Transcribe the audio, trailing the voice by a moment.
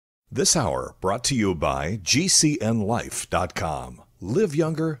This hour brought to you by GCNLife.com. Live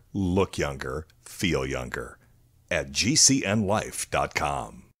younger, look younger, feel younger at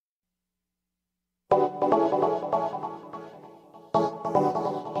GCNLife.com.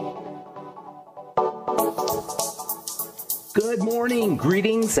 Good morning,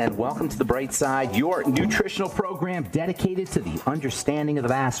 greetings, and welcome to The Bright Side, your nutritional program dedicated to the understanding of the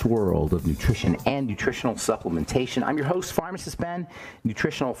vast world of nutrition and nutritional supplementation. I'm your host, Pharmacist Ben,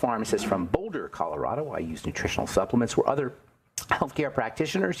 nutritional pharmacist from Boulder, Colorado. I use nutritional supplements where other healthcare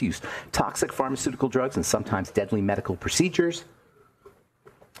practitioners use toxic pharmaceutical drugs and sometimes deadly medical procedures.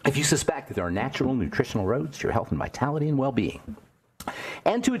 If you suspect that there are natural nutritional roads to your health and vitality and well-being,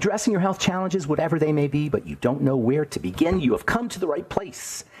 and to addressing your health challenges, whatever they may be, but you don't know where to begin, you have come to the right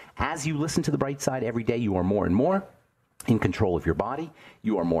place. As you listen to The Bright Side every day, you are more and more in control of your body.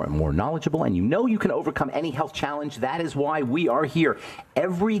 You are more and more knowledgeable, and you know you can overcome any health challenge. That is why we are here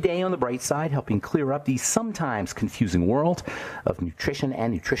every day on The Bright Side, helping clear up the sometimes confusing world of nutrition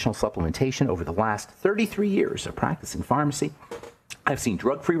and nutritional supplementation. Over the last 33 years of practicing pharmacy, I've seen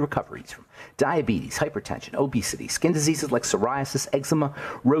drug-free recoveries from diabetes, hypertension, obesity, skin diseases like psoriasis, eczema,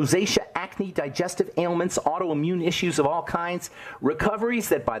 rosacea, acne, digestive ailments, autoimmune issues of all kinds, recoveries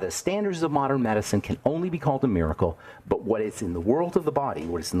that by the standards of modern medicine can only be called a miracle, but what is in the world of the body,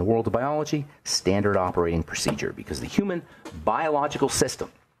 what is in the world of biology, standard operating procedure, because the human biological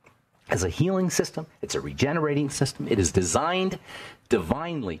system is a healing system, it's a regenerating system, it is designed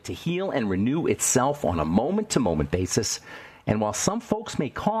divinely to heal and renew itself on a moment-to-moment basis. And while some folks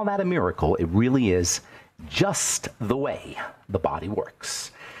may call that a miracle, it really is just the way the body works.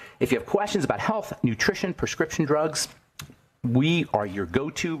 If you have questions about health, nutrition, prescription drugs, we are your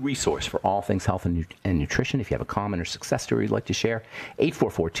go-to resource for all things health and nutrition. If you have a comment or success story you'd like to share,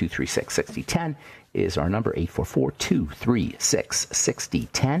 844-236-6010 is our number,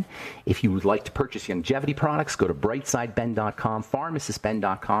 844-236-6010. If you would like to purchase longevity products, go to brightsideben.com,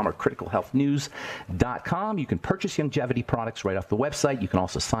 pharmacistben.com, or criticalhealthnews.com. You can purchase longevity products right off the website. You can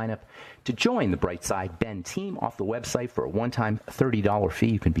also sign up to join the Brightside Ben team off the website for a one-time $30 fee.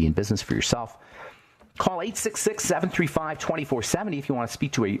 You can be in business for yourself. Call 866-735-2470 if you want to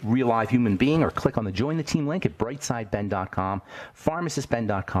speak to a real live human being, or click on the Join the Team link at brightsideben.com,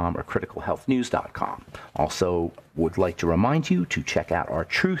 pharmacistben.com, or criticalhealthnews.com. Also, would like to remind you to check out our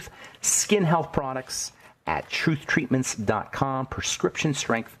Truth Skin Health products at truthtreatments.com, prescription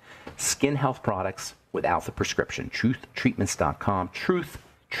strength skin health products without the prescription. Truthtreatments.com,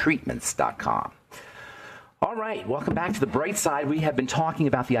 truthtreatments.com. All right, welcome back to The Bright Side. We have been talking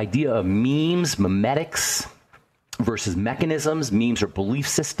about the idea of memes, memetics versus mechanisms. Memes are belief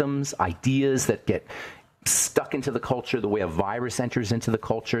systems, ideas that get stuck into the culture the way a virus enters into the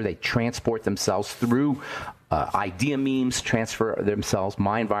culture. They transport themselves through idea memes, transfer themselves.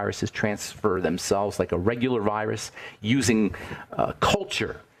 Mind viruses transfer themselves like a regular virus, using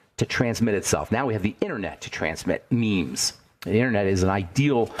culture to transmit itself. Now we have the internet to transmit memes. The internet is an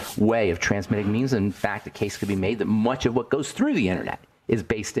ideal way of transmitting memes. In fact, a case could be made that much of what goes through the internet is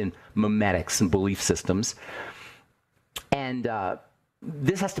based in memetics and belief systems. And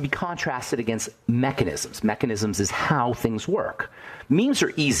this has to be contrasted against mechanisms. Mechanisms is how things work. Memes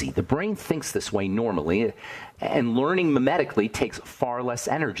are easy. The brain thinks this way normally, and learning memetically takes far less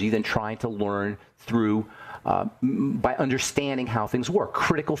energy than trying to learn through by understanding how things work.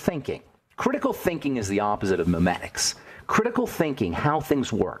 Critical thinking. Critical thinking is the opposite of memetics. Critical thinking, how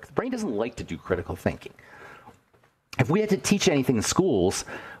things work. The brain doesn't like to do critical thinking. If we had to teach anything in schools,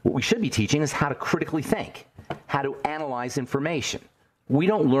 what we should be teaching is how to critically think, how to analyze information. We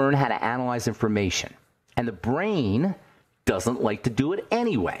don't learn how to analyze information. And the brain doesn't like to do it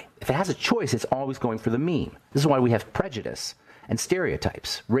anyway. If it has a choice, it's always going for the meme. This is why we have prejudice and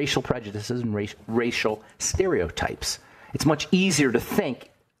stereotypes, racial prejudices and racial stereotypes. It's much easier to think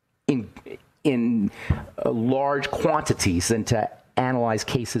in large quantities than to analyze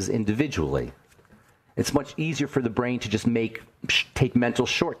cases individually. It's much easier for the brain to just take mental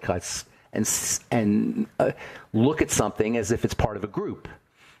shortcuts and look at something as if it's part of a group.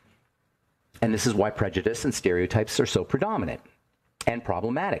 And this is why prejudice and stereotypes are so predominant and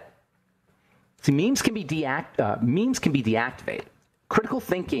problematic. See, memes can be deactivated. Critical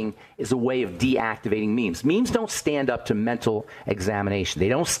thinking is a way of deactivating memes. Memes don't stand up to mental examination. They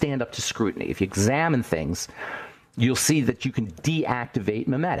don't stand up to scrutiny. If you examine things, you'll see that you can deactivate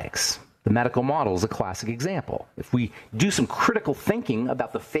memetics. The medical model is a classic example. If we do some critical thinking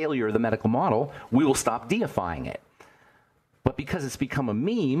about the failure of the medical model, we will stop deifying it. But because it's become a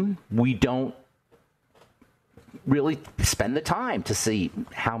meme, we don't really spend the time to see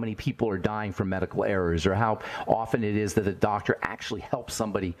how many people are dying from medical errors, or how often it is that a doctor actually helps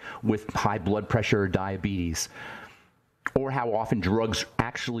somebody with high blood pressure or diabetes, or how often drugs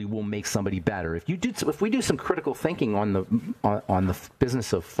actually will make somebody better. If we do some critical thinking on the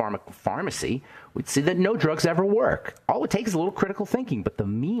business of pharmacy, we'd see that no drugs ever work. All it takes is a little critical thinking. But the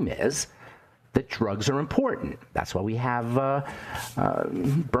meme is that drugs are important. That's why we have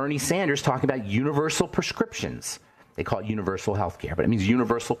Bernie Sanders talking about universal prescriptions. They call it universal health care, but it means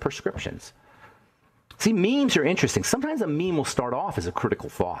universal prescriptions. See, memes are interesting. Sometimes a meme will start off as a critical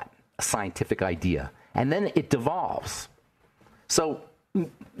thought, a scientific idea, and then it devolves. So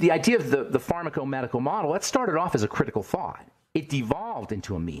the idea of the pharmacomedical model, that started off as a critical thought. It devolved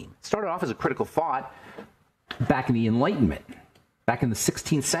into a meme. It started off as a critical thought back in the Enlightenment, back in the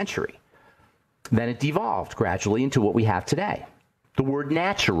 16th century. Then it devolved gradually into what we have today. The word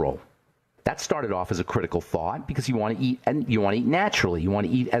natural, that started off as a critical thought because you want to eat, and you want to eat naturally. You want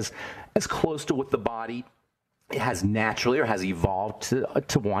to eat as close to what the body has naturally or has evolved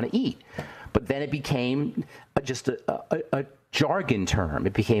to want to eat. But then it became just a jargon term.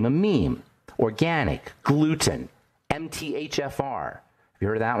 It became a meme. Organic, gluten, MTHFR. Have you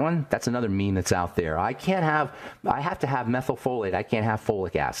heard of that one? That's another meme that's out there. I have to have methylfolate. I can't have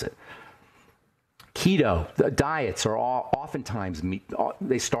folic acid. Keto, the diets are oftentimes,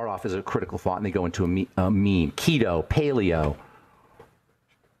 they start off as a critical thought and they go into a meme. Keto, paleo,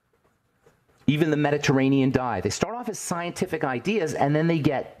 even the Mediterranean diet. They start off as scientific ideas and then they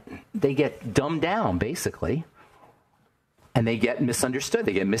get dumbed down, basically. And they get misunderstood,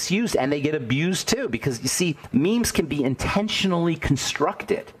 they get misused, and they get abused too. Because, you see, memes can be intentionally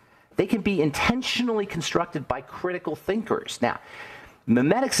constructed. They can be intentionally constructed by critical thinkers. Now,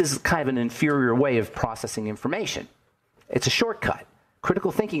 memetics is kind of an inferior way of processing information. It's a shortcut.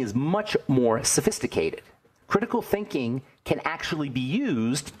 Critical thinking is much more sophisticated. Critical thinking can actually be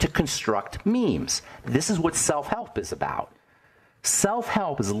used to construct memes. This is what self-help is about.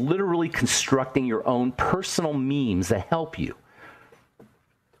 Self-help is literally constructing your own personal memes that help you.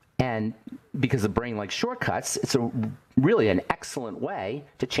 And because the brain likes shortcuts, it's really an excellent way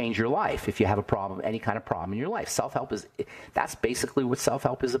to change your life if you have a problem, any kind of problem in your life. That's basically what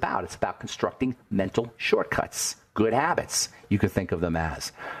self-help is about. It's about constructing mental shortcuts, good habits, you could think of them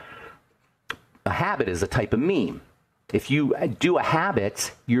as. A habit is a type of meme. If you do a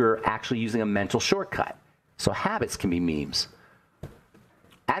habit, you're actually using a mental shortcut. So habits can be memes.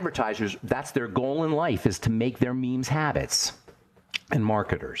 Advertisers, that's their goal in life, is to make their memes habits. And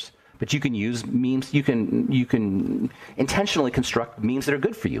marketers. But you can use memes, you can intentionally construct memes that are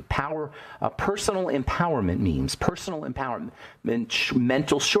good for you. Personal empowerment memes, personal empowerment,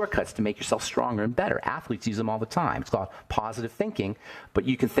 mental shortcuts to make yourself stronger and better. Athletes use them all the time. It's called positive thinking, but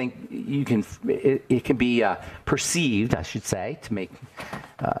it can be perceived, I should say,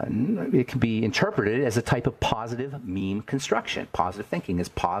 it can be interpreted as a type of positive meme construction. Positive thinking is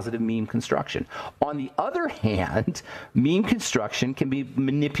positive meme construction. On the other hand, meme construction can be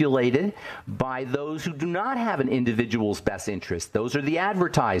manipulated by those who do not have an individual's best interest. Those are the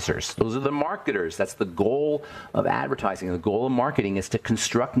advertisers. Those are the marketers. That's the goal of advertising. The goal of marketing is to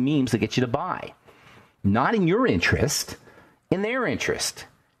construct memes that get you to buy. Not in your interest, in their interest.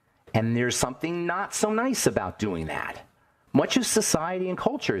 And there's something not so nice about doing that. Much of society and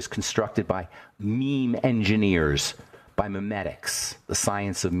culture is constructed by meme engineers, by memetics, the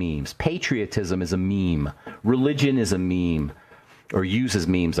science of memes. Patriotism is a meme. Religion is a meme. Or uses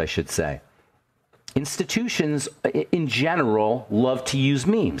memes, I should say. Institutions, in general, love to use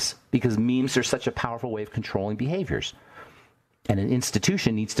memes because memes are such a powerful way of controlling behaviors. And an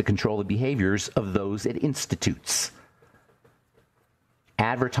institution needs to control the behaviors of those it institutes.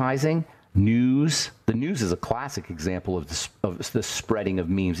 Advertising, news. The news is a classic example of the spreading of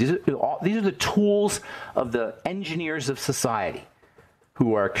memes. These are the tools of the engineers of society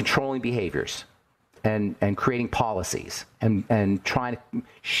who are controlling behaviors. And creating policies and trying to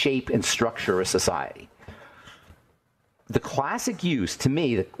shape and structure a society. The classic use, to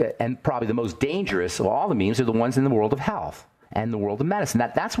me, and probably the most dangerous of all the memes, are the ones in the world of health and the world of medicine.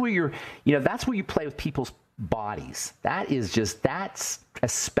 That's where you play with people's bodies. That's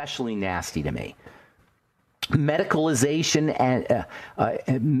especially nasty to me. Medicalization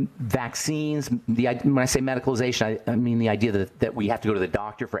and vaccines. When I say medicalization, I mean the idea that we have to go to the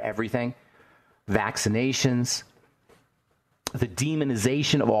doctor for everything. Vaccinations, the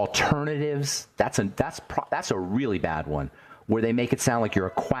demonization of alternatives. That's a really bad one, where they make it sound like you're a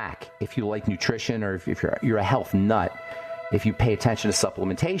quack if you like nutrition, or if you're a health nut. If you pay attention to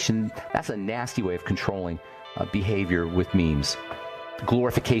supplementation, that's a nasty way of controlling behavior with memes. the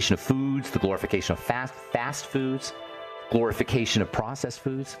glorification of foods, the glorification of fast foods, glorification of processed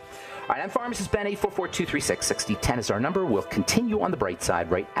foods. All right, I'm Pharmacist Ben. 844-236-6010 is our number. We'll continue on the bright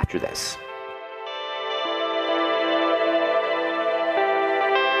side right after this.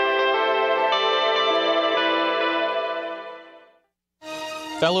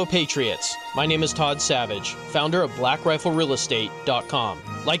 Fellow Patriots, my name is Todd Savage, founder of BlackRifleRealEstate.com.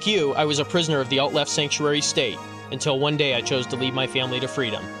 Like you, I was a prisoner of the alt-left sanctuary state until one day I chose to lead my family to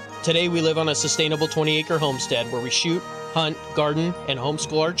freedom. Today we live on a sustainable 20-acre homestead where we shoot, hunt, garden, and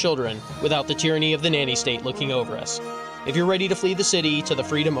homeschool our children without the tyranny of the nanny state looking over us. If you're ready to flee the city to the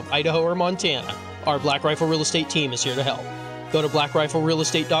freedom of Idaho or Montana, our Black Rifle Real Estate team is here to help. Go to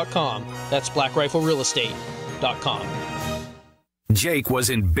BlackRifleRealEstate.com. That's BlackRifleRealEstate.com. Jake was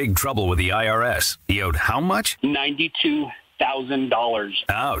in big trouble with the IRS. He owed how much? $92,000.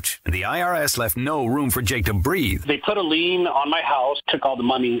 Ouch. The IRS left no room for Jake to breathe. They put a lien on my house, took all the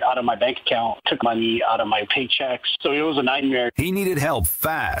money out of my bank account, took money out of my paychecks. So it was a nightmare. He needed help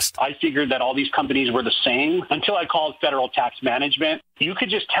fast. I figured that all these companies were the same until I called Federal Tax Management. You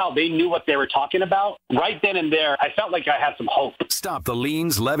could just tell they knew what they were talking about. Right then and there, I felt like I had some hope. Stop the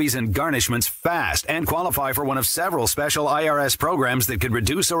liens, levies, and garnishments fast and qualify for one of several special IRS programs that could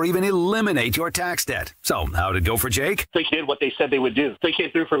reduce or even eliminate your tax debt. So, how'd it go for Jake? They did what they said they would do. They came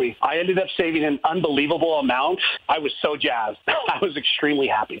through for me. I ended up saving an unbelievable amount. I was so jazzed. I was extremely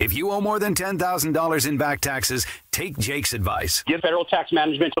happy. If you owe more than $10,000 in back taxes, take Jake's advice. Give Federal Tax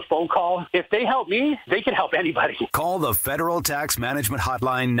Management a phone call. If they help me, they can help anybody. Call the Federal Tax Management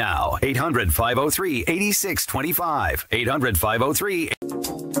Hotline now. 800-503-8625. 800-503.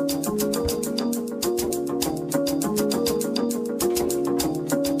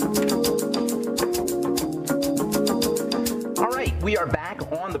 All right, we are back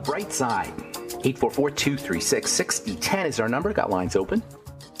on the bright side. 844-236-6010 is our number. Got lines open.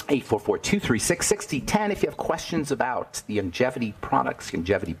 844-236-6010 if you have questions about the longevity products,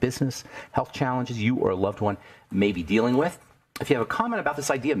 longevity business, health challenges you or a loved one may be dealing with. If you have a comment about this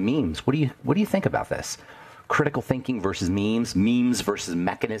idea of memes, what do you think about this? Critical thinking versus memes versus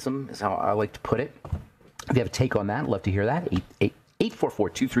mechanism is how I like to put it. If you have a take on that, I'd love to hear that.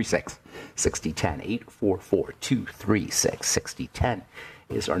 844-236-6010. 844-236-6010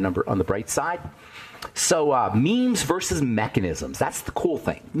 is our number on the bright side. So memes versus mechanisms. That's the cool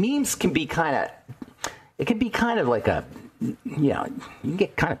thing. Memes can be kind of like a, you can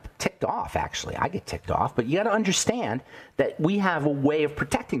get kind of ticked off, actually. I get ticked off, but you got to understand that we have a way of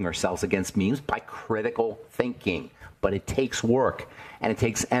protecting ourselves against memes by critical thinking. But it takes work and it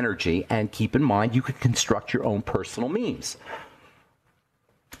takes energy. And keep in mind, you can construct your own personal memes.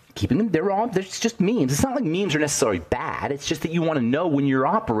 Keeping them, they're just memes. It's not like memes are necessarily bad. It's just that you want to know when you're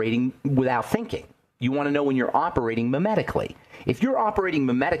operating without thinking. You want to know when you're operating mimetically. If you're operating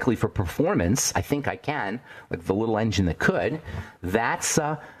mimetically for performance, I think I can, like the little engine that could, that's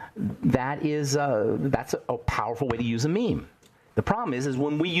a powerful way to use a meme. The problem is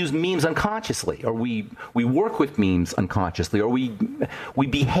when we use memes unconsciously, or we work with memes unconsciously, or we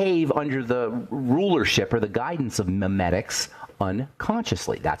behave under the rulership or the guidance of memetics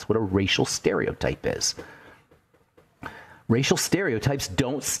unconsciously. That's what a racial stereotype is. Racial stereotypes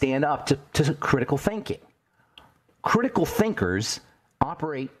don't stand up to critical thinking. Critical thinkers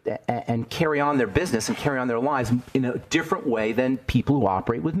operate and carry on their business and carry on their lives in a different way than people who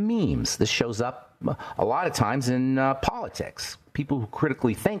operate with memes. This shows up a lot of times in politics. People who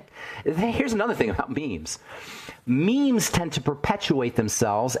critically think. Here's another thing about memes. Memes tend to perpetuate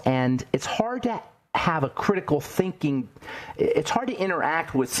themselves, and it's hard to have a critical thinking. It's hard to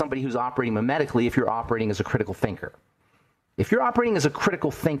interact with somebody who's operating mimetically if you're operating as a critical thinker. If you're operating as a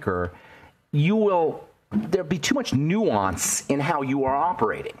critical thinker, there'll be too much nuance in how you are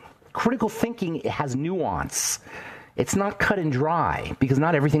operating. Critical thinking has nuance. It's not cut and dry because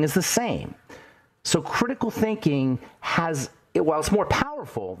not everything is the same. So critical thinking while it's more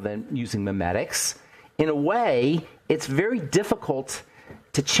powerful than using memetics, in a way, it's very difficult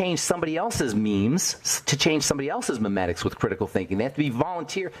to change somebody else's memes, to change somebody else's memetics with critical thinking. They have to be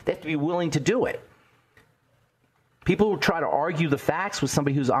volunteer. They have to be willing to do it. People who try to argue the facts with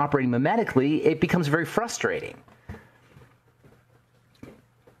somebody who's operating mimetically, it becomes very frustrating.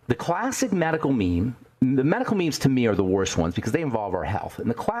 The classic medical meme, the medical memes to me are the worst ones because they involve our health. And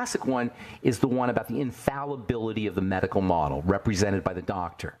the classic one is the one about the infallibility of the medical model represented by the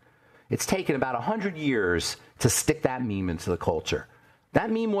doctor. It's taken about 100 years to stick that meme into the culture.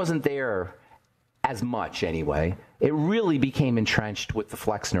 That meme wasn't there as much anyway. It really became entrenched with the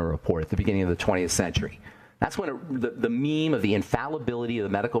Flexner Report at the beginning of the 20th century. That's when the meme of the infallibility of the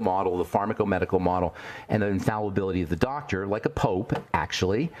medical model, the pharmacomedical model, and the infallibility of the doctor, like a pope,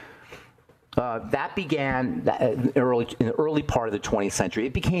 actually, that began in the early part of the 20th century.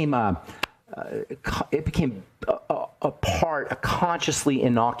 It became a consciously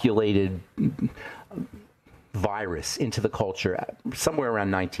inoculated virus into the culture somewhere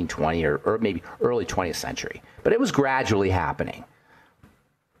around 1920 or maybe early 20th century. But it was gradually happening.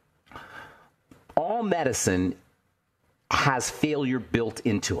 All medicine has failure built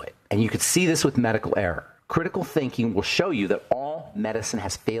into it. And you can see this with medical error. Critical thinking will show you that all medicine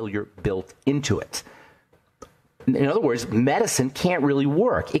has failure built into it. In other words, medicine can't really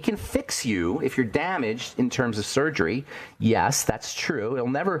work. It can fix you if you're damaged in terms of surgery. Yes, that's true.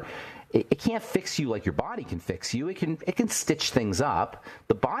 It can't fix you like your body can fix you. It can stitch things up.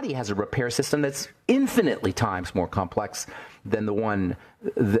 The body has a repair system that's infinitely times more complex than the one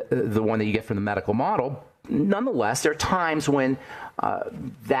that you get from the medical model. Nonetheless, there are times when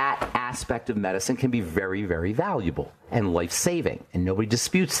that aspect of medicine can be very, very valuable and life-saving, and nobody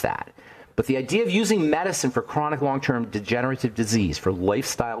disputes that. But the idea of using medicine for chronic long-term degenerative disease, for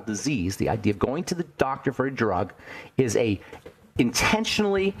lifestyle disease, the idea of going to the doctor for a drug is a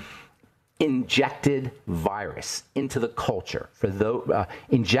intentionally injected virus into the culture,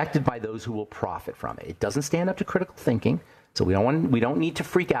 injected by those who will profit from it. It doesn't stand up to critical thinking, so we don't need to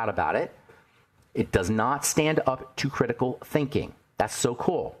freak out about it. It does not stand up to critical thinking. That's so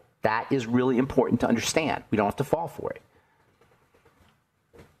cool. That is really important to understand. We don't have to fall for it.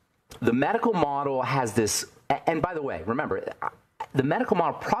 The medical model has this, and by the way, remember, the medical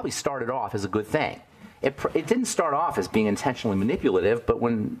model probably started off as a good thing. It didn't start off as being intentionally manipulative, but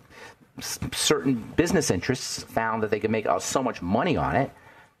when certain business interests found that they could make so much money on it,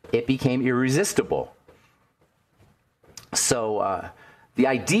 it became irresistible. So the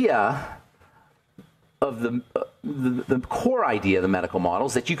idea of the core idea of the medical model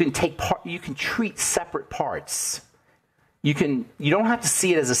is that you can treat separate parts. You don't have to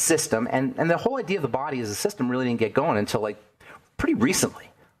see it as a system, and the whole idea of the body as a system really didn't get going until like pretty recently,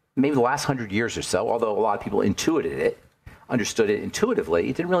 maybe the last 100 years or so. Although a lot of people understood it intuitively,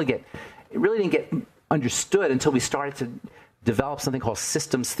 it really didn't get understood until we started to develop something called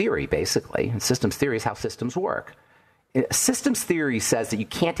systems theory, basically. And systems theory is how systems work. Systems theory says that you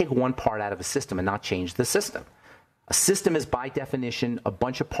can't take one part out of a system and not change the system. A system is, by definition, a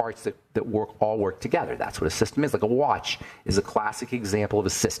bunch of parts that all work together. That's what a system is. Like a watch is a classic example of a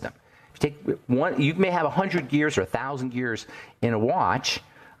system. If you take one, you may have 100 gears or 1,000 gears in a watch.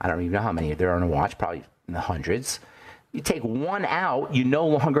 I don't even know how many there are in a watch, probably in the hundreds. You take one out, you no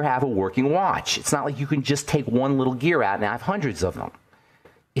longer have a working watch. It's not like you can just take one little gear out and have hundreds of them.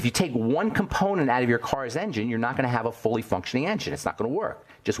 If you take one component out of your car's engine, you're not going to have a fully functioning engine. It's not going to work.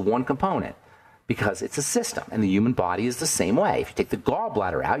 Just one component, because it's a system, and the human body is the same way. If you take the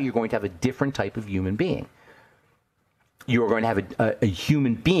gallbladder out, you're going to have a different type of human being. You're going to have a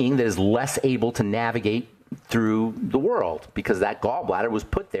human being that is less able to navigate through the world, because that gallbladder was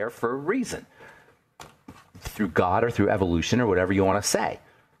put there for a reason, through God or through evolution or whatever you want to say.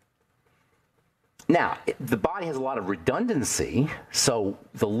 Now, the body has a lot of redundancy, so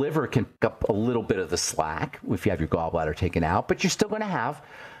the liver can pick up a little bit of the slack if you have your gallbladder taken out, but you're still going to have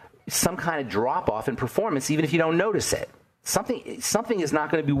some kind of drop-off in performance even if you don't notice it. Something is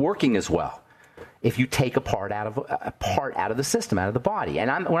not going to be working as well if you take a part out of the system, out of the body.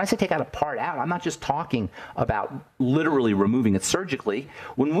 And when I say take out a part out, I'm not just talking about literally removing it surgically.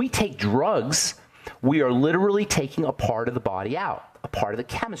 When we take drugs, we are literally taking a part of the body out, a part of the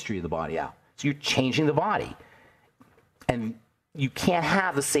chemistry of the body out. So you're changing the body. And you can't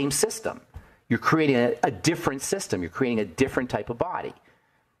have the same system. You're creating a different system. You're creating a different type of body.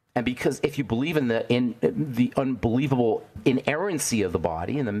 And because if you believe in the unbelievable inerrancy of the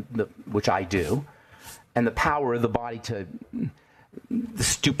body, which I do, and the power of the body the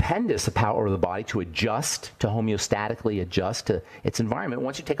stupendous power of the body to adjust, to homeostatically adjust to its environment,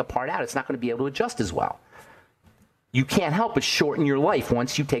 once you take a part out, it's not going to be able to adjust as well. You can't help but shorten your life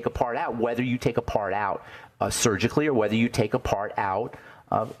once you take a part out, whether you take a part out surgically or whether you take a part out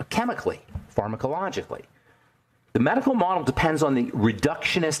chemically, pharmacologically. The medical model depends on the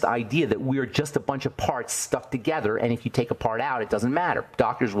reductionist idea that we are just a bunch of parts stuck together, and if you take a part out, it doesn't matter.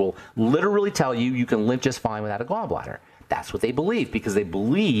 Doctors will literally tell you you can live just fine without a gallbladder. That's what they believe, because they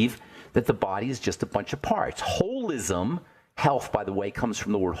believe that the body is just a bunch of parts. Holism, health, by the way, comes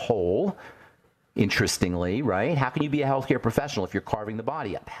from the word whole, interestingly, right? How can you be a healthcare professional if you're carving the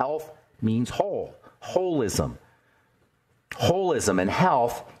body up? Health means whole. Holism. Holism and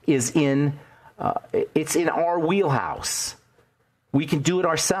health is it's in our wheelhouse. We can do it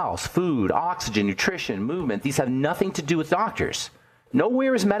ourselves. Food, oxygen, nutrition, movement, these have nothing to do with doctors.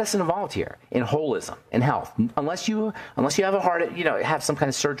 Nowhere is medicine involved here in holism, in health, unless you have a heart, have some kind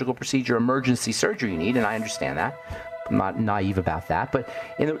of surgical procedure, emergency surgery you need, and I understand that. I'm not naive about that. But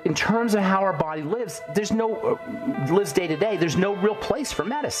in terms of how our body lives, lives day to day, there's no real place for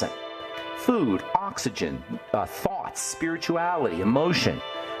medicine. Food, oxygen, thoughts, spirituality, emotion,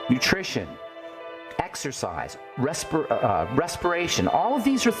 nutrition, exercise, respiration, all of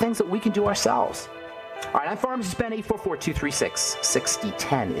these are things that we can do ourselves. All right, I'm Pharmacist Ben.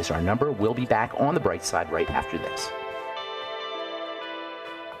 844-236-6010 is our number. We'll be back on the bright side right after this.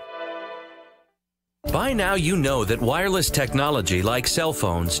 By now you know that wireless technology like cell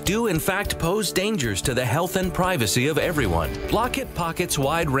phones do in fact pose dangers to the health and privacy of everyone. Block-It Pocket's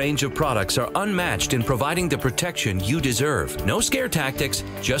wide range of products are unmatched in providing the protection you deserve. No scare tactics,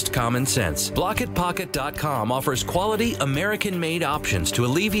 just common sense. BlockItPocket.com offers quality American-made options to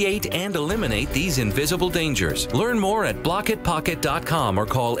alleviate and eliminate these invisible dangers. Learn more at BlockItPocket.com or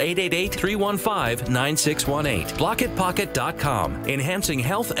call 888-315-9618. BlockItPocket.com, enhancing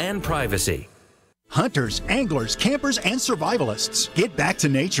health and privacy. Hunters, anglers, campers, and survivalists. Get back to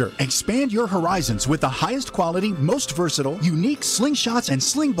nature. Expand your horizons with the highest quality, most versatile, unique slingshots and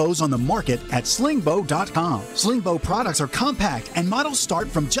sling bows on the market at slingbow.com. Sling bow products are compact and models start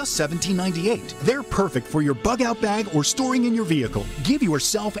from just $17.98. They're perfect for your bug out bag or storing in your vehicle. Give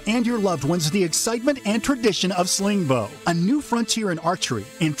yourself and your loved ones the excitement and tradition of sling bow. A new frontier in archery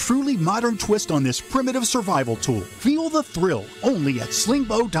and truly modern twist on this primitive survival tool. Feel the thrill only at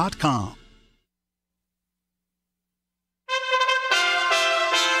slingbow.com.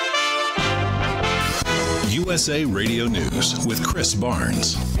 USA Radio News with Chris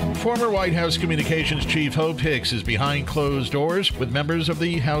Barnes. Former White House Communications Chief Hope Hicks is behind closed doors with members of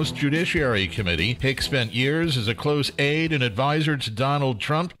the House Judiciary Committee. Hicks spent years as a close aide and advisor to Donald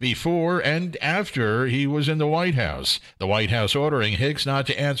Trump before and after he was in the White House. The White House ordering Hicks not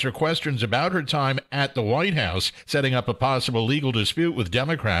to answer questions about her time at the White House, setting up a possible legal dispute with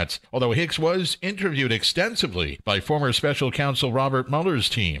Democrats, although Hicks was interviewed extensively by former special counsel Robert Mueller's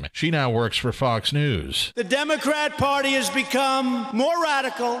team. She now works for Fox News. The Democrat Party has become more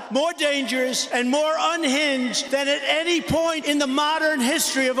radical, more dangerous, and more unhinged than at any point in the modern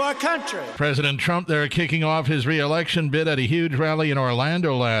history of our country. President Trump there kicking off his re-election bid at a huge rally in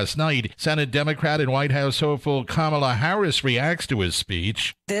Orlando last night. Senate Democrat and White House hopeful Kamala Harris reacts to his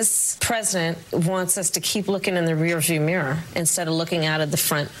speech. This president wants us to keep looking in the rearview mirror instead of looking out of the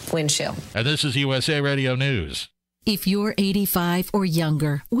front windshield. And this is USA Radio News. If you're 85 or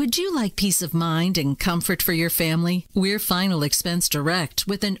younger, would you like peace of mind and comfort for your family? We're Final Expense Direct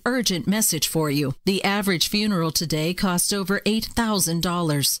with an urgent message for you. The average funeral today costs over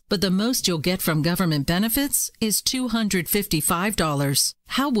 $8,000, but the most you'll get from government benefits is $255.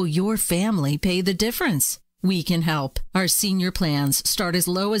 How will your family pay the difference? We can help. Our senior plans start as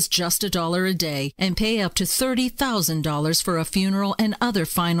low as just $1 a day and pay up to $30,000 for a funeral and other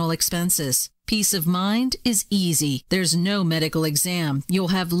final expenses. Peace of mind is easy. There's no medical exam. You'll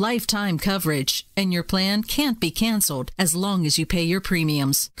have lifetime coverage, and your plan can't be canceled as long as you pay your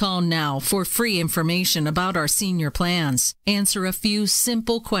premiums. Call now for free information about our senior plans. Answer a few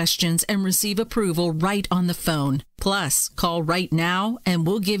simple questions and receive approval right on the phone. Plus, call right now and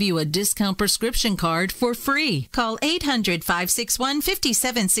we'll give you a discount prescription card for free. Call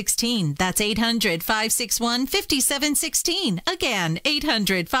 800-561-5716. That's 800-561-5716. Again,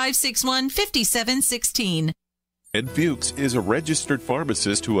 800-561-5716. Ben Fuchs is a registered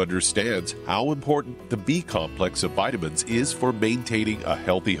pharmacist who understands how important the B complex of vitamins is for maintaining a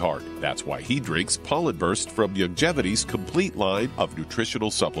healthy heart. That's why he drinks Pollen Burst from Youngevity's complete line of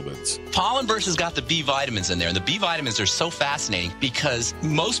nutritional supplements. Pollen Burst has got the B vitamins in there, and the B vitamins are so fascinating because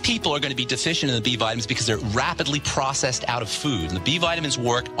most people are going to be deficient in the B vitamins because they're rapidly processed out of food. And the B vitamins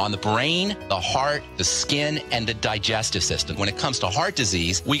work on the brain, the heart, the skin, and the digestive system. When it comes to heart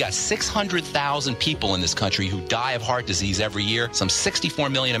disease, we got 600,000 people in this country who die of heart disease every year. Some 64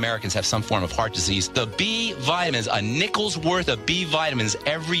 million Americans have some form of heart disease. The B vitamins, a nickel's worth of B vitamins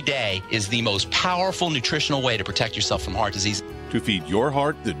every day, is the most powerful nutritional way to protect yourself from heart disease. To feed your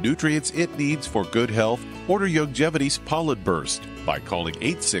heart the nutrients it needs for good health, order Youngevity's Pollen Burst by calling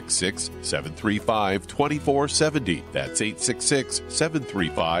 866-735-2470. That's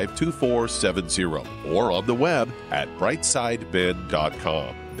 866-735-2470. Or on the web at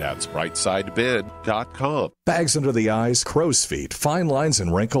brightsideben.com. That's brightsideben.com. Bags under the eyes, crow's feet, fine lines,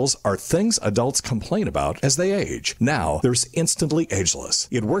 and wrinkles are things adults complain about as they age. Now, there's Instantly Ageless.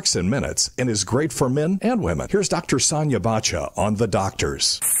 It works in minutes and is great for men and women. Here's Dr. Sonia Bacha on The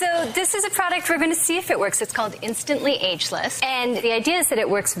Doctors. So this is a product we're going to see if it works. It's called Instantly Ageless. And the idea is that it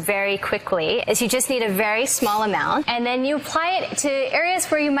works very quickly, is you just need a very small amount, and then you apply it to areas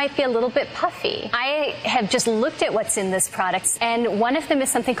where you might be a little bit puffy. I have just looked at what's in this product, and one of them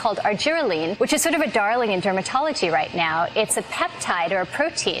is something called argireline, which is sort of a darling in dermatology right now. It's a peptide or a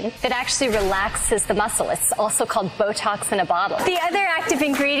protein that actually relaxes the muscle. It's also called Botox in a bottle. The other active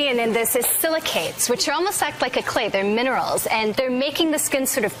ingredient in this is silicates, which are almost act like a clay. They're minerals, and they're making the skin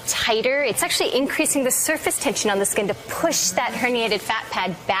sort of tighter. It's actually increasing the surface tension on the skin to push that herniated fat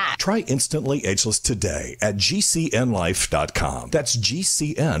pad back. Try Instantly Ageless today at GCNlife.com. That's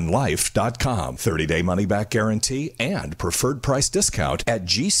GCNlife.com. 30-day money-back guarantee and preferred price discount at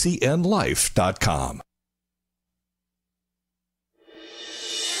GCNlife.com.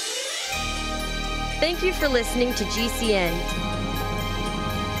 Thank you for listening to GCN.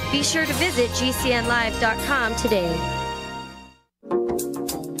 Be sure to visit GCNlive.com today.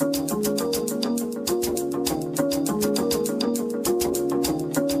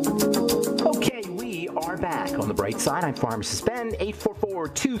 Okay, we are back on the bright side. I'm Pharmacist Ben.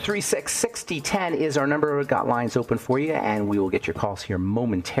 844-236-6010 is our number. We've got lines open for you, and we will get your calls here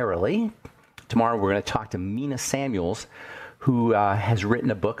momentarily. Tomorrow we're going to talk to Mina Samuels, who has written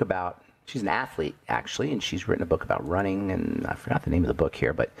a book about... She's an athlete, actually, and she's written a book about running, and I forgot the name of the book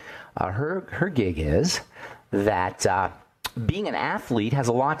here, but her gig is that being an athlete has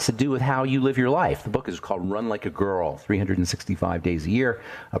a lot to do with how you live your life. The book is called Run Like a Girl, 365 Days a Year,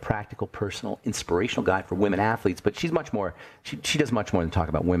 a practical, personal, inspirational guide for women athletes, but she's much more, she does much more than talk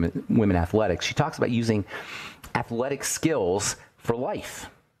about women athletics. She talks about using athletic skills for life.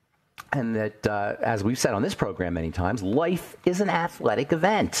 And that, as we've said on this program many times, life is an athletic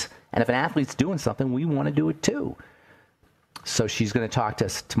event. And if an athlete's doing something, we want to do it too. So she's going to talk to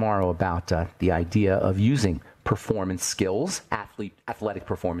us tomorrow about the idea of using performance skills, athletic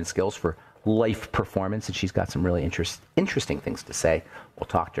performance skills for life performance. And she's got some really interesting things to say. We'll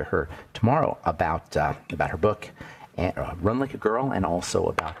talk to her tomorrow about her book, and, Run Like a Girl, and also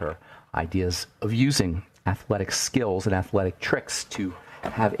about her ideas of using athletic skills and athletic tricks to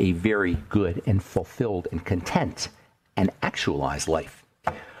have a very good and fulfilled and content and actualized life.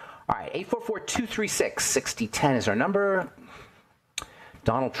 All right, 844-236-6010 is our number.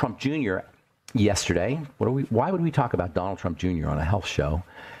 Donald Trump Jr. yesterday. Why would we talk about Donald Trump Jr. on a health show?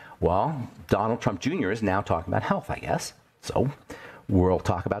 Well, Donald Trump Jr. is now talking about health, I guess. So we'll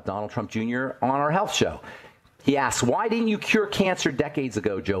talk about Donald Trump Jr. on our health show. He asks, why didn't you cure cancer decades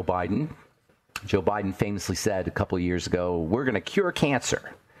ago, Joe Biden? Joe Biden famously said a couple of years ago, we're going to cure cancer.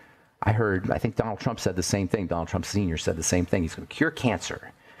 I think Donald Trump said the same thing. Donald Trump Sr. said the same thing. He's going to cure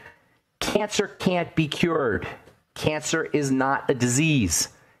cancer. Cancer can't be cured. Cancer is not a disease.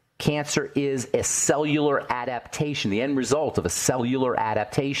 Cancer is a cellular adaptation, the end result of a cellular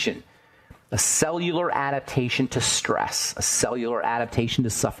adaptation. A cellular adaptation to stress, a cellular adaptation to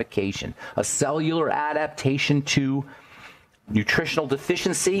suffocation, a cellular adaptation to nutritional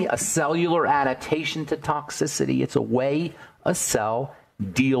deficiency, a cellular adaptation to toxicity. It's a way a cell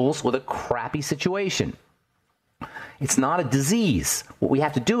deals with a crappy situation. It's not a disease. What we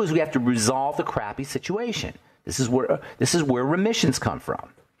have to do is we have to resolve the crappy situation. This is where remissions come from.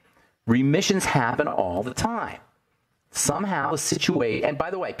 Remissions happen all the time. Somehow a situation, and by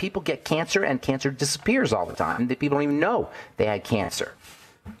the way, people get cancer and cancer disappears all the time. People don't even know they had cancer.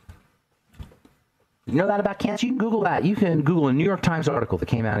 You know that about cancer? You can Google that. You can Google a New York Times article that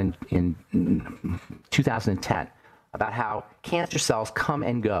came out in 2010 about how cancer cells come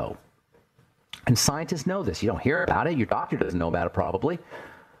and go. And scientists know this. You don't hear about it. Your doctor doesn't know about it probably.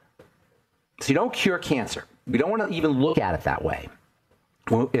 So you don't cure cancer. We don't want to even look at it that way.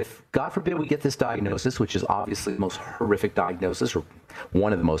 Well, if, God forbid, we get this diagnosis, which is obviously the most horrific diagnosis, or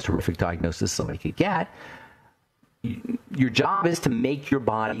one of the most horrific diagnoses somebody could get, your job is to make your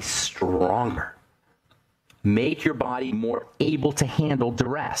body stronger. Make your body more able to handle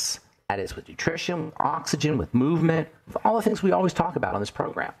duress. That is with nutrition, with oxygen, with movement, with all the things we always talk about on this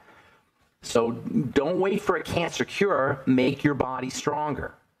program. So don't wait for a cancer cure. Make your body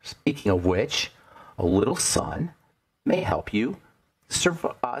stronger. Speaking of which, a little sun may help you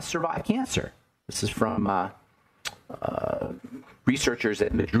survive cancer. This is from researchers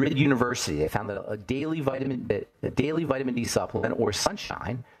at Madrid University. They found that a daily vitamin D supplement or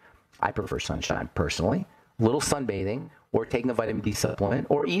sunshine, I prefer sunshine personally, a little sunbathing or taking a vitamin D supplement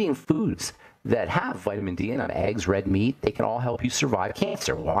or eating foods that have vitamin D in them, eggs, red meat, they can all help you survive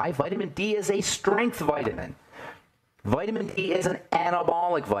cancer. Why? Vitamin D is a strength vitamin. Vitamin D is an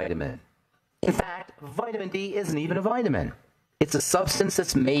anabolic vitamin. In fact, vitamin D isn't even a vitamin. It's a substance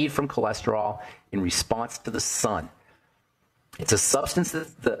that's made from cholesterol in response to the sun.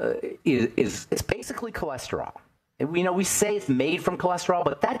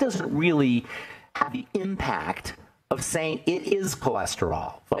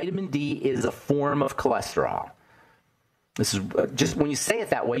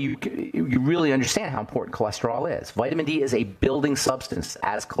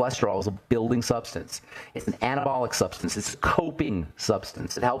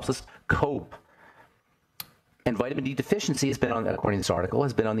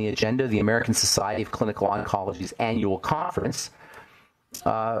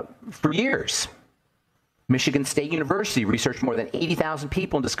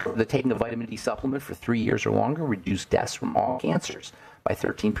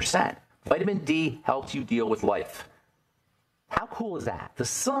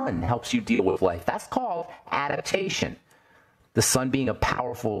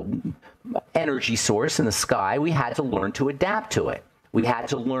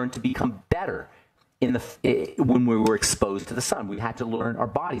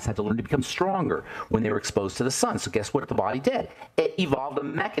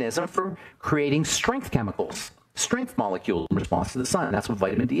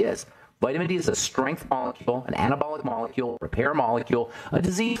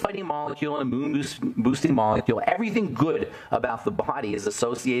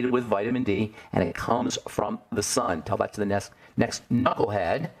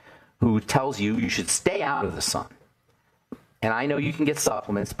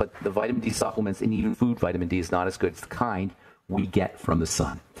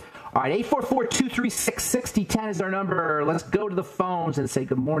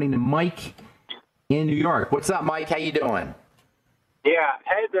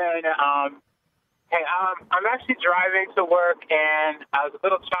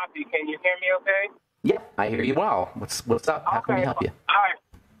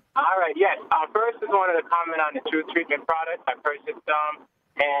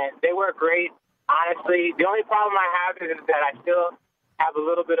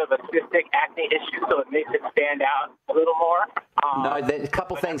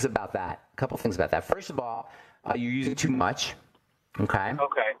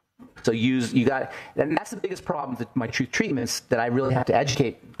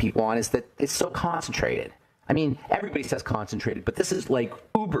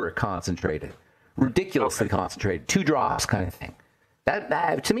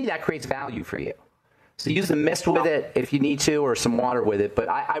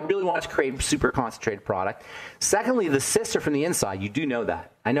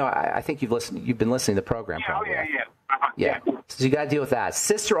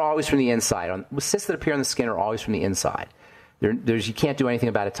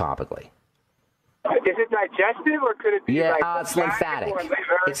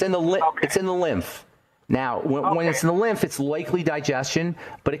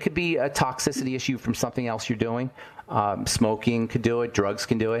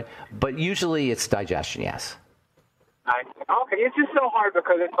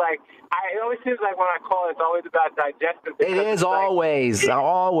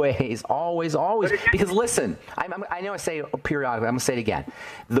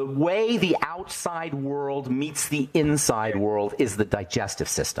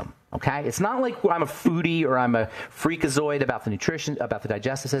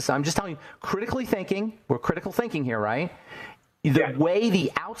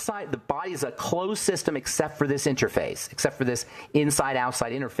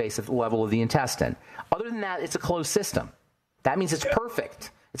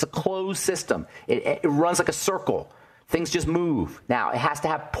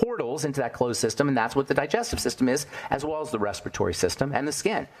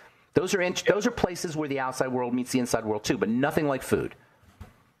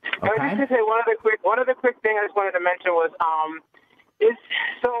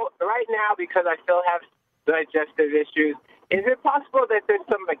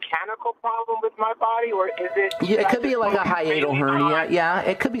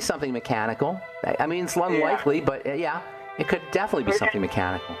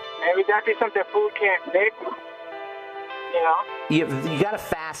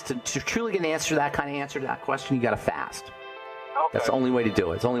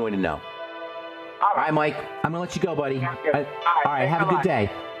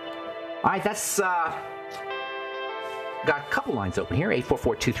 Got a couple lines open here,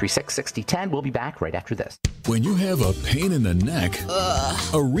 844-236-6010. We'll be back right after this. When you have a pain in the neck,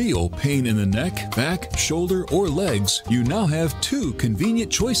 a real pain in the neck, back, shoulder, or legs, you now have two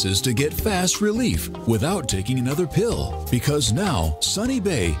convenient choices to get fast relief without taking another pill. Because now, Sunny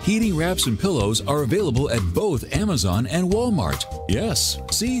Bay heating wraps and pillows are available at both Amazon and Walmart. Yes,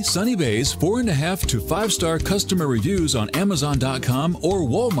 see Sunny Bay's 4.5 to 5-star customer reviews on Amazon.com or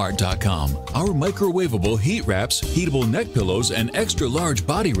Walmart.com. Our microwavable heat wraps, heatable neck pillows, and extra large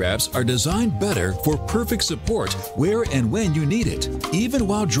body wraps are designed better for perfect support where and when you need it. Even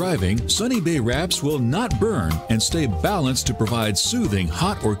while driving, Sunny Bay wraps will not burn and stay balanced to provide soothing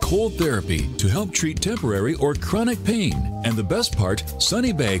hot or cold therapy to help treat temporary or chronic pain. And the best part,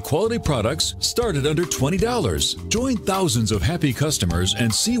 Sunny Bay quality products start at under $20. Join thousands of happy customers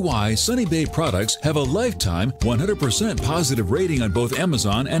and see why Sunny Bay products have a lifetime 100% positive rating on both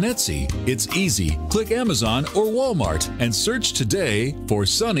Amazon and Etsy. It's easy. Click Amazon or Walmart and search today for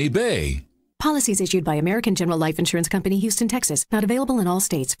Sunny Bay. Policies issued by American General Life Insurance Company, Houston, Texas. Not available in all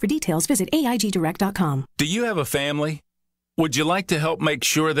states. For details, visit AIGdirect.com. Do you have a family? Would you like to help make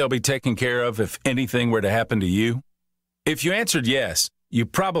sure they'll be taken care of if anything were to happen to you? If you answered yes, you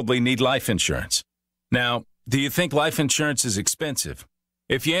probably need life insurance. Now, do you think life insurance is expensive?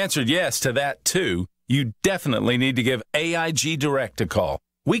 If you answered yes to that too, you definitely need to give AIG Direct a call.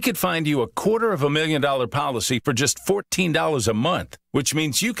 We could find you a $250,000 policy for just $14 a month, which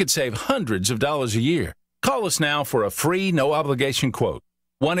means you could save hundreds of dollars a year. Call us now for a free, no-obligation quote.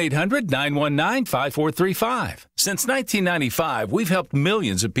 1-800-919-5435. Since 1995, we've helped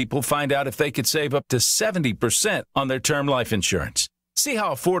millions of people find out if they could save up to 70% on their term life insurance. See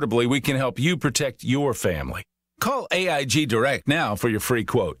how affordably we can help you protect your family. Call AIG Direct now for your free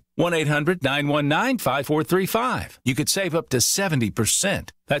quote. 1-800-919-5435. You could save up to 70%.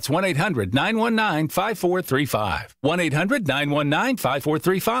 That's 1-800-919-5435.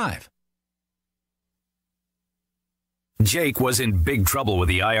 1-800-919-5435. Jake was in big trouble with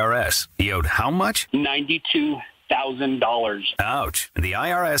the IRS. He owed how much? $92,000. Ouch. The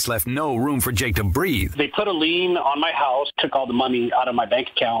IRS left no room for Jake to breathe. They put a lien on my house, took all the money out of my bank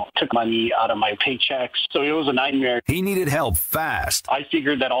account, took money out of my paychecks. So it was a nightmare. He needed help fast. I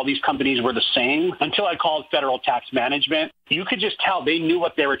figured that all these companies were the same until I called Federal Tax Management. You could just tell they knew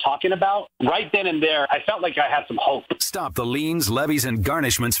what they were talking about. Right then and there, I felt like I had some hope. Stop the liens, levies, and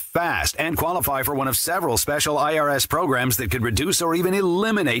garnishments fast and qualify for one of several special IRS programs that could reduce or even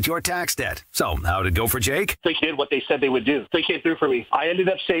eliminate your tax debt. So, how'd it go for Jake? They did what they said they would do. They came through for me. I ended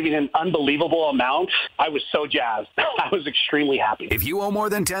up saving an unbelievable amount. I was so jazzed. I was extremely happy. If you owe more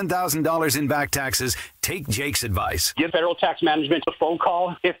than $10,000 in back taxes, take Jake's advice. Give Federal Tax Management a phone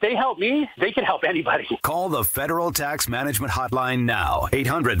call. If they help me, they can help anybody. Call the Federal Tax Management Hotline now.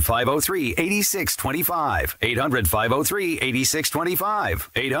 800-503-8625.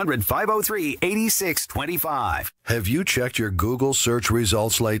 800-503-8625. 800-503-8625. Have you checked your Google search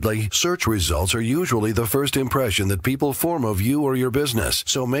results lately? Search results are usually the first impression that people form of you or your business.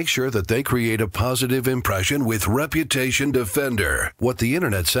 So make sure that they create a positive impression with Reputation Defender. What the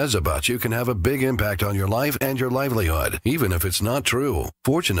internet says about you can have a big impact on your life and your livelihood, even if it's not true.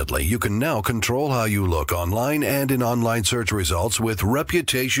 Fortunately, you can now control how you look online and in online search results with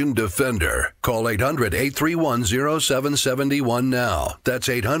Reputation Defender. Call 800-831-0771 now. That's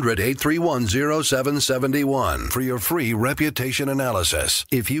 800-831-0771 for your free reputation analysis.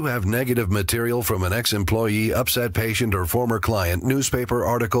 If you have negative material from an ex-employee, upset patient, or former client, newspaper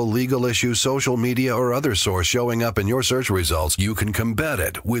article, legal issue, social media, or other source showing up in your search results, you can combat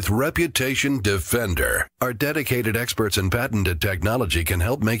it with Reputation Defender. Our dedicated experts in patented technology can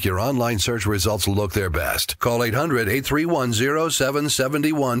help make your online search results look their best. Call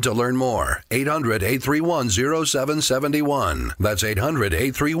 800-831-0771 to learn more. 800-831-0771. That's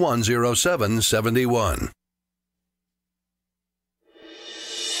 800-831-0771.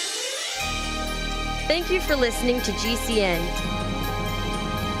 Thank you for listening to GCN.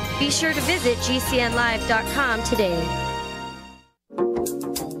 Be sure to visit GCNlive.com today.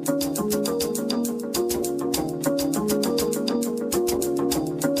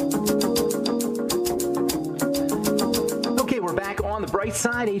 Okay, we're back on the bright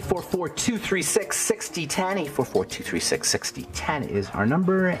side. 844-236-6010. 844-236-6010 is our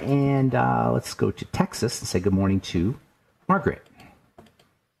number. And let's go to Texas and say good morning to Margaret.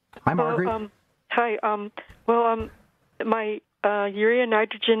 Hi, Margaret. Hi. My urea,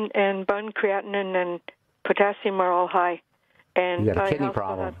 nitrogen, and bun creatinine and potassium are all high. And you got a kidney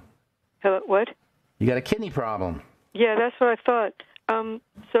problem. What? You got a kidney problem. Yeah, that's what I thought.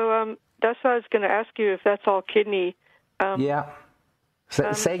 So that's what I was going to ask you, if that's all kidney. Yeah.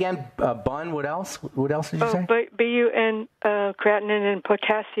 Say again, bun. What else? What else did you say? BUN, creatinine, and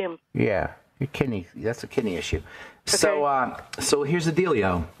potassium. Yeah, your kidney. That's a kidney issue. Okay. So here's the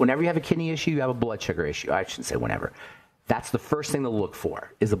dealio. Whenever you have a kidney issue, you have a blood sugar issue. I shouldn't say whenever. That's the first thing to look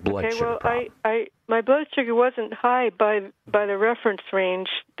for is a blood sugar problem. My blood sugar wasn't high by the reference range.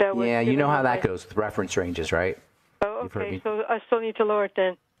 Yeah, you know how that goes with reference ranges, right? Oh, okay. So I still need to lower it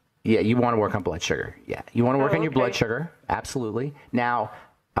then. Yeah, you want to work on blood sugar. Yeah, you want to work on your blood sugar. Absolutely. Now,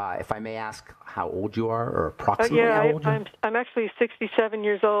 if I may ask how old you are or approximately how old you are? I'm actually 67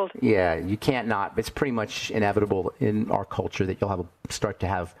 years old. Yeah, you can't not. It's pretty much inevitable in our culture that you'll start to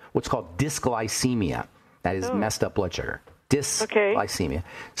have what's called dysglycemia. That is messed up blood sugar. Dysglycemia.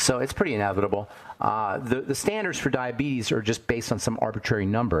 So it's pretty inevitable. The standards for diabetes are just based on some arbitrary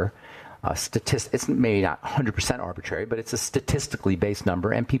number. It's maybe not 100% arbitrary, but it's a statistically based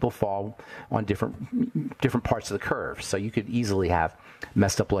number, and people fall on different parts of the curve. So you could easily have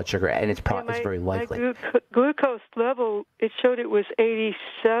messed up blood sugar, and it's very likely. My glucose level, it showed it was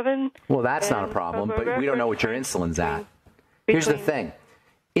 87. Well, that's not a problem, but we don't know what your insulin's at. Here's the thing.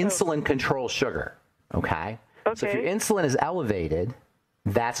 Insulin controls sugar, okay? So if your insulin is elevated,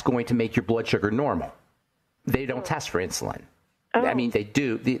 that's going to make your blood sugar normal. They don't test for insulin. I mean, they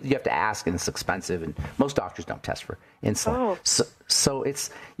do. You have to ask, and it's expensive, and most doctors don't test for insulin. So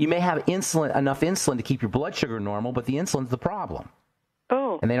you may have enough insulin to keep your blood sugar normal, but the insulin's the problem.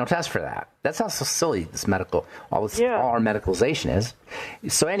 And they don't test for that. That's how so silly this all our medicalization is.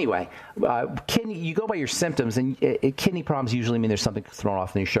 So anyway, kidney. You go by your symptoms, and kidney problems usually mean there's something thrown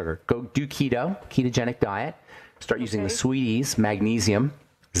off in your sugar. Go do ketogenic diet. Start using the sweeties, magnesium,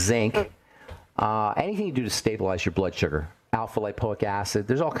 zinc, anything you do to stabilize your blood sugar. Alpha lipoic acid.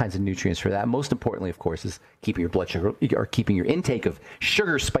 There's all kinds of nutrients for that. Most importantly, of course, is keeping your blood sugar or keeping your intake of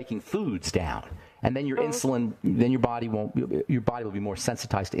sugar spiking foods down. And then your insulin, then your body will be more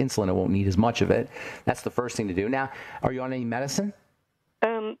sensitized to insulin. It won't need as much of it. That's the first thing to do. Now, are you on any medicine?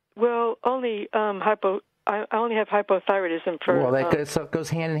 Well, only I only have hypothyroidism for. Well, that goes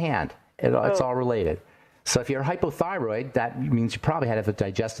hand in hand. It's all related. So if you're hypothyroid, that means you probably have a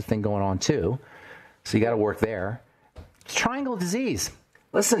digestive thing going on too. So you got to work there. It's triangle disease.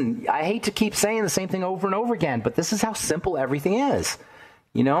 Listen, I hate to keep saying the same thing over and over again, but this is how simple everything is.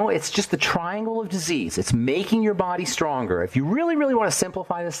 You know, it's just the triangle of disease. It's making your body stronger. If you really, really want to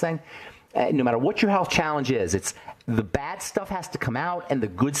simplify this thing, no matter what your health challenge is, it's the bad stuff has to come out and the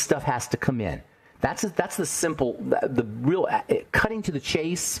good stuff has to come in. That's the simple, the real cutting to the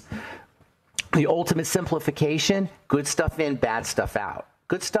chase, the ultimate simplification, good stuff in, bad stuff out.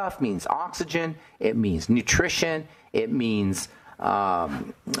 Good stuff means oxygen. It means nutrition. It means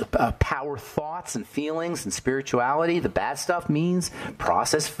power thoughts and feelings and spirituality. The bad stuff means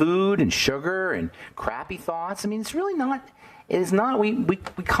processed food and sugar and crappy thoughts. I mean, it's really not. It is not. We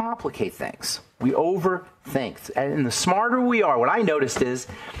complicate things. We overthink. And the smarter we are, what I noticed is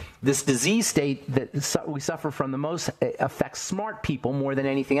this disease state that we suffer from the most affects smart people more than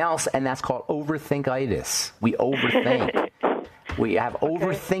anything else, and that's called overthinkitis. We overthink. We have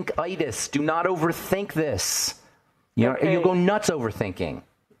overthinkitis. Do not overthink this. You'll go nuts overthinking.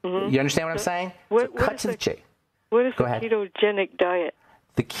 You understand what I'm saying? Cut to the chase. What is the ketogenic diet?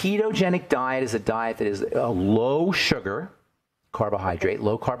 The ketogenic diet is a diet that is a low sugar,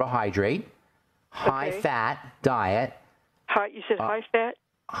 low carbohydrate, high fat diet. You said high fat?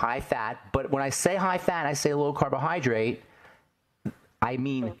 High fat. But when I say high fat, I say low carbohydrate, I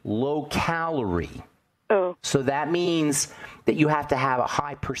mean low calorie. So that means that you have to have a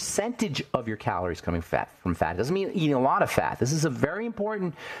high percentage of your calories coming from fat. It doesn't mean eating a lot of fat. This is a very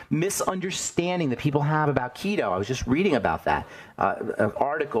important misunderstanding that people have about keto. I was just reading about that. An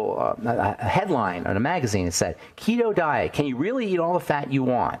article, a headline on a magazine that said, keto diet, can you really eat all the fat you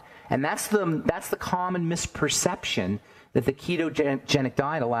want? And that's the common misperception that the ketogenic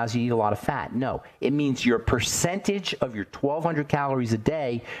diet allows you to eat a lot of fat. No, it means your percentage of your 1,200 calories a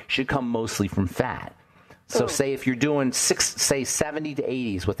day should come mostly from fat. So say if you're doing 70 to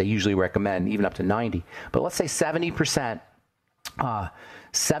 80 is what they usually recommend, even up to 90. But let's say 70%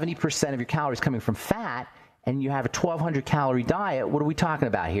 of your calories coming from fat, and you have a 1,200 calorie diet. What are we talking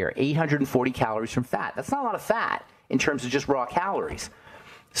about here? 840 calories from fat. That's not a lot of fat in terms of just raw calories.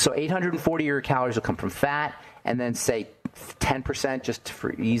 So 840 of your calories will come from fat, and then say 10%, just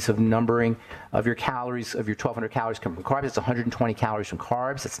for ease of numbering, of your calories, of your 1,200 calories come from carbs. It's 120 calories from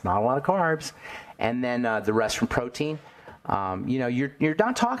carbs. It's not a lot of carbs. And then the rest from protein. you're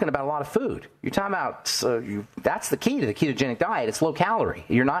not talking about a lot of food. You're talking about, that's the key to the ketogenic diet. It's low calorie.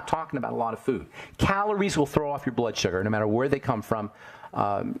 You're not talking about a lot of food. Calories will throw off your blood sugar no matter where they come from,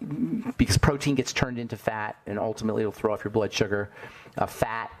 because protein gets turned into fat, and ultimately it'll throw off your blood sugar.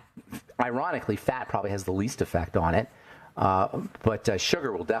 Ironically, fat probably has the least effect on it, but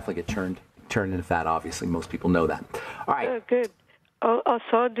sugar will definitely get turned into fat, obviously. Most people know that. All right. Oh, good. Also,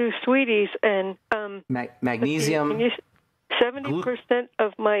 I'll do sweeties and magnesium. 70%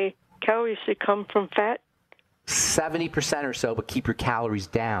 of my calories should come from fat. 70% or so, but keep your calories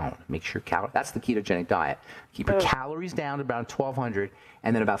down. Make sure that's the ketogenic diet. Keep your calories down to about 1,200,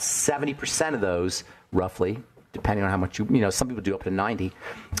 and then about 70% of those, roughly, depending on how much some people do up to 90,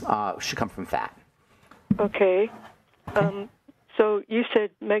 should come from fat. Okay. So you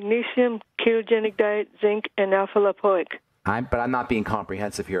said magnesium, ketogenic diet, zinc, and alpha-lipoic. But I'm not being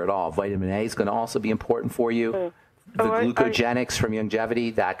comprehensive here at all. Vitamin A is going to also be important for you. The glucogenics from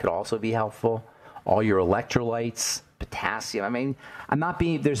Youngevity, that could also be helpful. All your electrolytes, potassium. I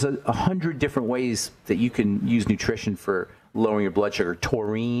mean, there's 100 different ways that you can use nutrition for lowering your blood sugar.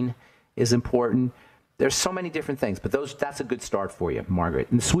 Taurine is important. There's so many different things, but that's a good start for you, Margaret.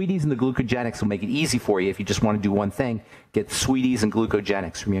 And the sweeties and the glucogenics will make it easy for you if you just want to do one thing. Get sweeties and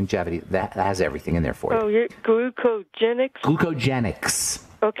glucogenics from Youngevity. That has everything in there for you. Oh, your glucogenics? Glucogenics.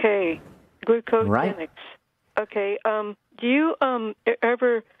 Okay. Glucogenics. Right. Okay. Do you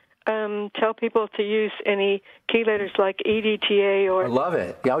ever tell people to use any chelators like EDTA or? I love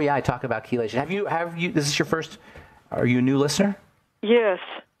it. Oh yeah, I talk about chelation. Have you? This is your first. Are you a new listener? Yes.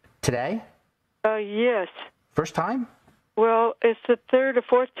 Today? Yes. First time? Well, it's the third or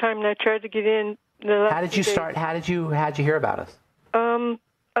fourth time that I tried to get in. How did you start? How did you hear about us?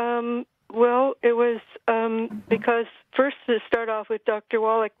 Well, it was because first it started off with Dr.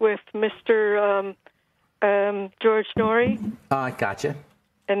 Wallach with Mr. George Norrie. I gotcha.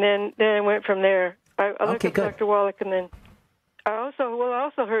 And then I went from there. I looked at Dr. Wallach, and then I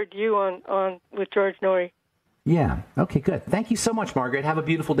also heard you on with George Norrie. Yeah. Okay. Good. Thank you so much, Margaret. Have a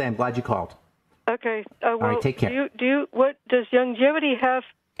beautiful day. I'm glad you called. Okay. All right. Take care. What does Youngevity have?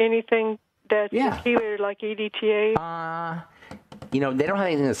 Anything that's a chelator like EDTA? They don't have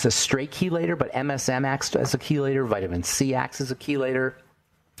anything that's a straight chelator, but MSM acts as a chelator. Vitamin C acts as a chelator.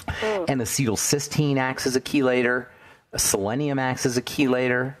 N-acetylcysteine acts as a chelator. Selenium acts as a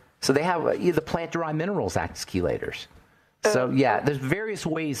chelator. So they have the plant-derived minerals act as chelators. So there's various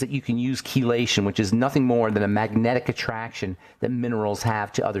ways that you can use chelation, which is nothing more than a magnetic attraction that minerals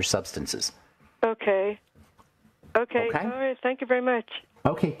have to other substances. Okay. All right. Thank you very much.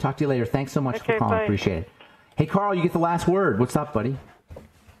 Okay. Talk to you later. Thanks so much for calling. Bye. Appreciate it. Hey, Carl, you get the last word. What's up, buddy?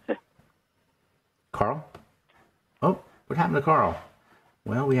 Carl? Oh, what happened to Carl?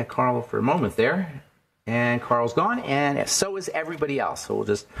 Well, we had Carl for a moment there, and Carl's gone, and so is everybody else. So we'll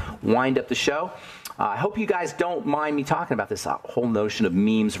just wind up the show. I hope you guys don't mind me talking about this whole notion of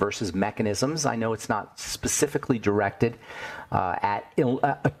memes versus mechanisms. I know it's not specifically directed at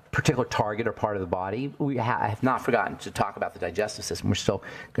a particular target or part of the body. I have not forgotten to talk about the digestive system. We're still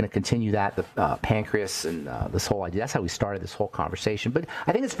going to continue that, the pancreas and this whole idea. That's how we started this whole conversation. But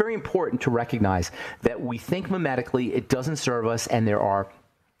I think it's very important to recognize that we think mimetically, it doesn't serve us, and there are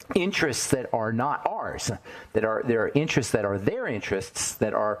interests that are not ours, there are interests that are their interests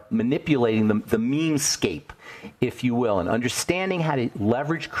that are manipulating the meme-scape, if you will. And understanding how to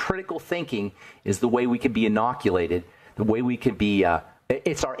leverage critical thinking is the way we can be inoculated, the way we can be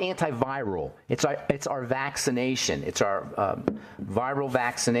it's our antiviral, it's our vaccination, it's our viral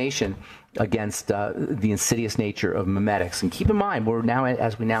vaccination against the insidious nature of mimetics. And keep in mind,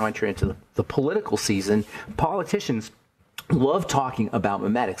 as we now enter into the political season, politicians love talking about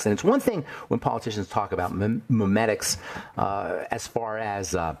mimetics. And it's one thing when politicians talk about mimetics as far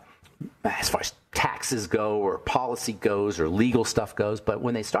as taxes go or policy goes or legal stuff goes, but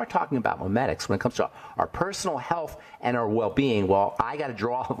when they start talking about mimetics, when it comes to our personal health and our well-being, well, I got to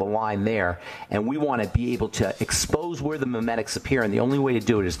draw the line there, and we want to be able to expose where the mimetics appear, and the only way to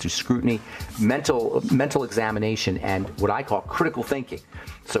do it is through scrutiny, mental examination, and what I call critical thinking.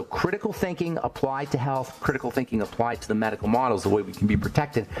 So critical thinking applied to health, critical thinking applied to the medical models, the way we can be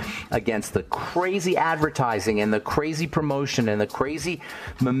protected against the crazy advertising and the crazy promotion and the crazy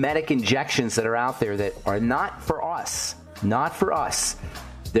mimetic injections that are out there that are not for us,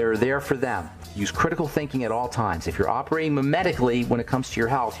 They're there for them. Use critical thinking at all times. If you're operating mimetically when it comes to your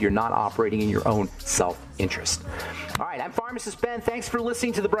health, you're not operating in your own self-interest. All right, I'm Pharmacist Ben. Thanks for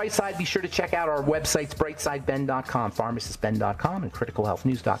listening to The Bright Side. Be sure to check out our websites, brightsideben.com, pharmacistben.com, and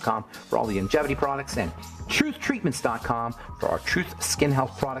criticalhealthnews.com for all the longevity products, and truthtreatments.com for our Truth Skin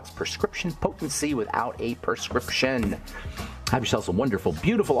Health products, prescription potency without a prescription. Have yourselves a wonderful,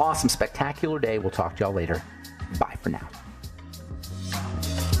 beautiful, awesome, spectacular day. We'll talk to y'all later. Bye for now.